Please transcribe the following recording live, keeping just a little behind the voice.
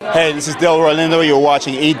Hey, this is Delroy Lindo. You're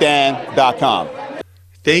watching edan.com.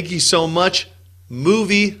 Thank you so much,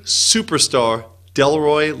 movie superstar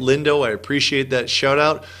Delroy Lindo. I appreciate that shout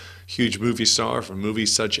out. Huge movie star from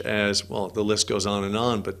movies such as, well, the list goes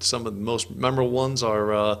on, but some of the most memorable ones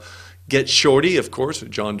are Get Shorty, of course,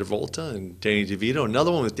 with John Travolta and Danny DeVito.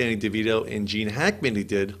 Another one with Danny DeVito and Gene Hackman he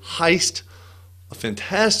did, Heist, a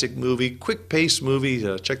fantastic movie, quick-paced movie.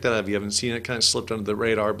 Check that out if you haven't seen it. Kind of slipped under the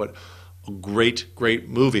radar, but a great, great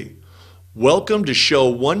movie. Welcome to show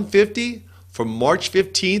 150 for March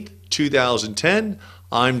 15th, 2010.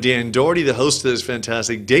 I'm Dan Doherty, the host of this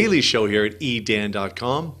fantastic daily show here at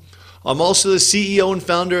edan.com. I'm also the CEO and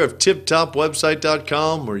founder of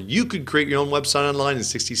TipTopWebsite.com, where you could create your own website online in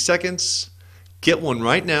 60 seconds. Get one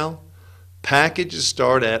right now. Packages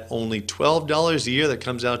start at only $12 a year. That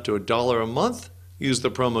comes out to $1 a month. Use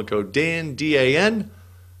the promo code DAN, D-A-N,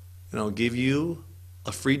 and I'll give you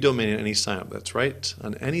a free domain on any sign-up. That's right,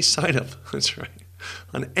 on any sign-up. That's right.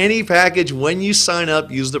 On any package, when you sign up,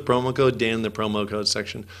 use the promo code DAN in the promo code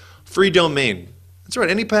section. Free domain. That's right,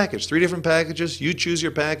 any package. 3 different packages. You choose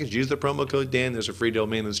your package. Use the promo code DAN. There's a free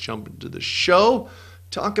domain. Let's jump into the show.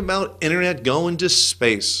 Talk about internet going to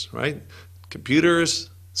space, right? Computers,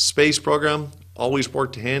 space program, always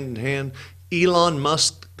worked hand in hand. Elon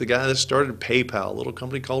Musk, the guy that started PayPal, a little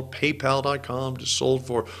company called PayPal.com, just sold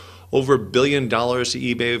for over $1 billion to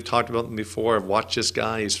eBay. We've talked about him before. I've watched this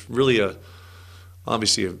guy. He's really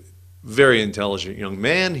obviously a very intelligent young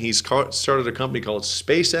man. He's started a company called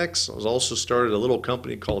SpaceX. He's also started a little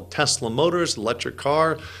company called Tesla Motors, electric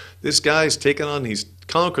car. This guy's he's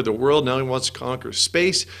conquered the world. Now he wants to conquer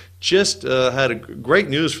space. Just had a great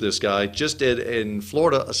news for this guy. Just did in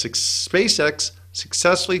Florida, SpaceX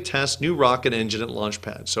successfully test new rocket engine at launch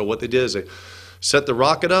pad. So what they did is they set the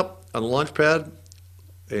rocket up on the launch pad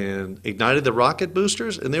and ignited the rocket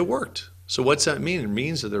boosters, and they worked. So what's that mean? It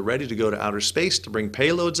means that they're ready to go to outer space to bring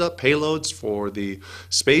payloads up, payloads for the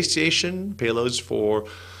space station, payloads for,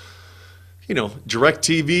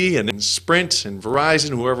 DirecTV and Sprint and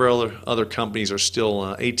Verizon, whoever other companies are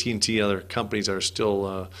still, AT&T, other companies are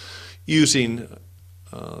still using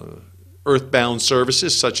earthbound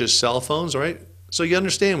services such as cell phones, right? So you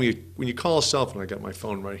understand when you call a cell phone, I got my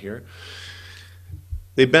phone right here,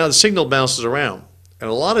 the signal bounces around. And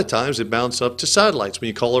a lot of times it bounces up to satellites when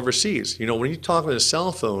you call overseas. When you talk on a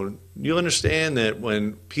cell phone, you understand that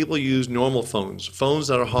when people use normal phones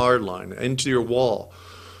that are hardline, into your wall,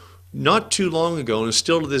 not too long ago, and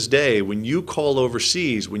still to this day, when you call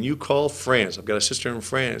overseas, when you call France, I've got a sister in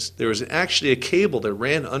France, there was actually a cable that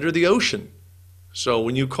ran under the ocean. So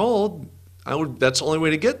when you called, that's the only way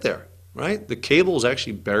to get there. Right? The cable is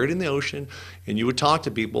actually buried in the ocean, and you would talk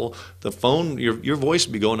to people. The phone, your voice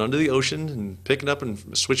would be going under the ocean and picking up in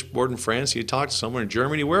a switchboard in France. You'd talk to somewhere in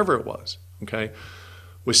Germany, wherever it was. Okay?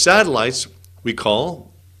 With satellites, we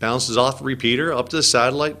call, bounces off a repeater, up to the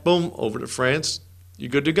satellite, boom, over to France, you're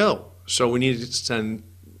good to go. So we need to send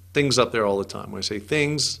things up there all the time. When I say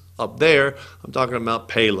things up there, I'm talking about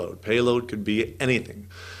payload. Payload could be anything.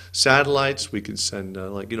 Satellites, we can send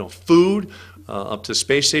food up to the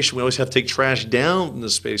space station. We always have to take trash down from the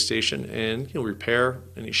space station and repair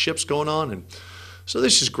any ships going on. And so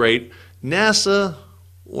this is great. NASA,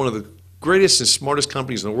 one of the greatest and smartest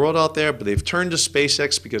companies in the world out there, but they've turned to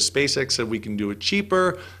SpaceX because SpaceX said we can do it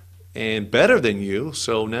cheaper and better than you.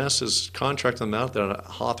 So NASA's contracting them out there at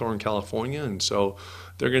Hawthorne, California, and so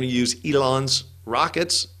they're going to use Elon's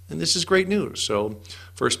rockets. And this is great news. So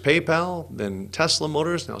first PayPal, then Tesla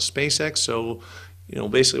Motors, now SpaceX. So,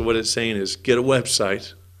 basically what it's saying is get a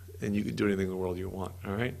website and you can do anything in the world you want,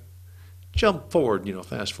 all right? Jump forward,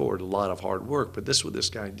 fast forward, a lot of hard work, but this is what this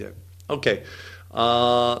guy did. Okay,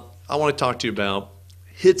 I want to talk to you about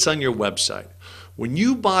hits on your website. When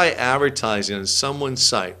you buy advertising on someone's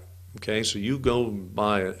site, okay, so you go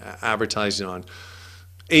buy advertising on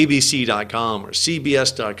ABC.com or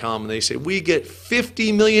CBS.com, and they say, we get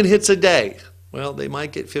 50 million hits a day. Well, they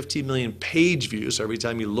might get 50 million page views. So every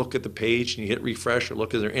time you look at the page and you hit refresh or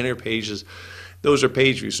look at their inner pages, those are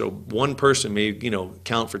page views. So one person may,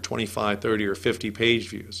 count for 25, 30, or 50 page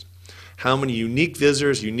views. How many unique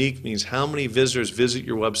visitors? Unique means how many visitors visit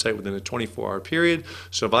your website within a 24-hour period.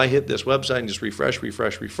 So if I hit this website and just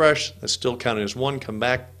refresh, that's still counted as one. Come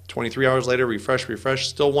back 23 hours later, refresh,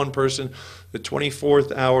 still one person. The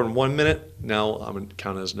 24th hour and 1 minute, now I'm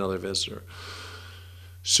counted as another visitor.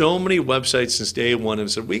 So many websites since day one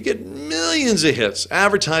have said, we get millions of hits.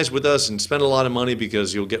 Advertise with us and spend a lot of money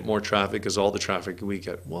because you'll get more traffic because all the traffic we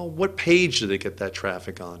get. Well, what page do they get that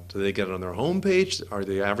traffic on? Do they get it on their homepage? Are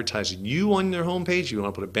they advertising you on their homepage? You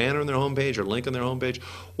want to put a banner on their homepage or link on their homepage?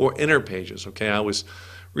 Or inner pages? Okay, I was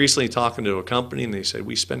recently talking to a company, and they said,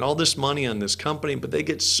 we spend all this money on this company, but they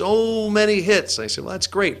get so many hits. I said, well, that's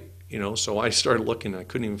great. So I started looking. I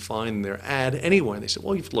couldn't even find their ad anywhere. And they said,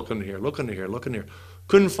 well, you have to look under here, look under here, look under here.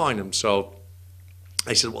 Couldn't find them. So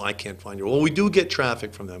I said, well, I can't find you. Well, we do get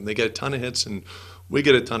traffic from them. They get a ton of hits, and we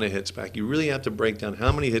get a ton of hits back. You really have to break down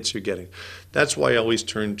how many hits you're getting. That's why I always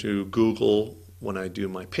turn to Google when I do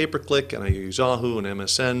my pay-per-click, and I use Yahoo and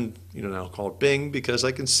MSN, now called Bing, because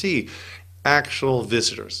I can see actual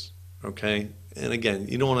visitors, okay? And again,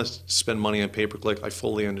 you don't want to spend money on pay-per-click. I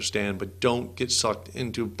fully understand, but don't get sucked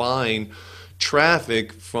into buying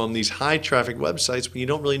traffic from these high-traffic websites when you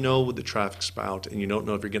don't really know what the traffic's about and you don't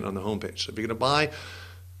know if you're getting on the homepage. So if you're going to buy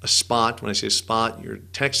a spot, when I say spot, your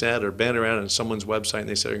text ad or banner ad on someone's website, and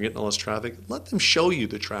they say you're getting all this traffic, let them show you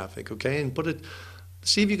the traffic, okay? And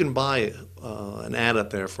see if you can buy an ad up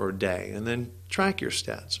there for a day and then track your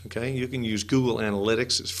stats, okay? You can use Google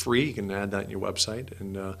Analytics. It's free. You can add that in your website,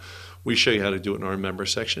 and we show you how to do it in our member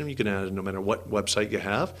section. You can add it no matter what website you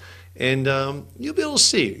have, and you'll be able to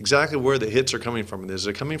see exactly where the hits are coming from. Is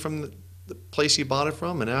it coming from the place you bought it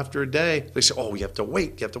from? And after a day, they say, oh, you have to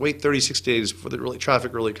wait. You have to wait 36 days before the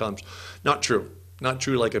traffic really comes. Not true. Not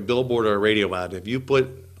true like a billboard or a radio ad. If you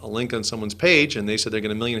put a link on someone's page and they said they're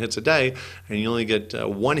getting 1 million hits a day and you only get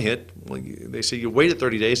one hit, well, they say you wait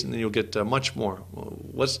 30 days and then you'll get much more. Well,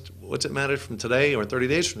 what's it matter from today or 30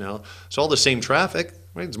 days from now? It's all the same traffic,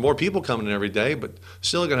 right? There's more people coming in every day, but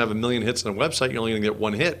still going to have 1 million hits on a website. You're only going to get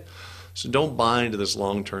one hit. So don't buy into this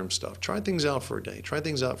long-term stuff. Try things out for a day. Try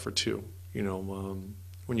things out for two.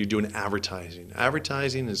 When you're doing advertising.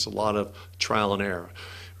 Advertising is a lot of trial and error.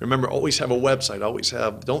 Remember, always have a website.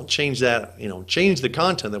 Don't change that, change the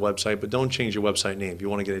content of the website, but don't change your website name. If you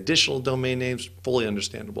want to get additional domain names, fully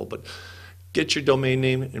understandable. But get your domain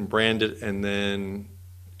name and brand it, and then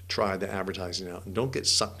try the advertising out. And don't get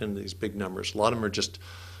sucked into these big numbers. A lot of them are just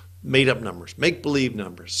made-up numbers, make-believe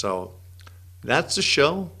numbers. So that's the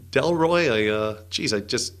show. Delroy,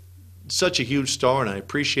 such a huge star, and I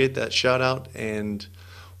appreciate that shout-out, and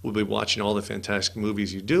we'll be watching all the fantastic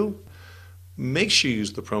movies you do. Make sure you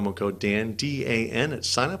use the promo code DAN, D-A-N, at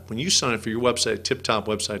sign up when you sign up for your website at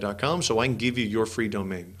tiptopwebsite.com so I can give you your free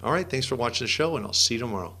domain. All right, thanks for watching the show, and I'll see you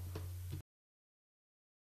tomorrow.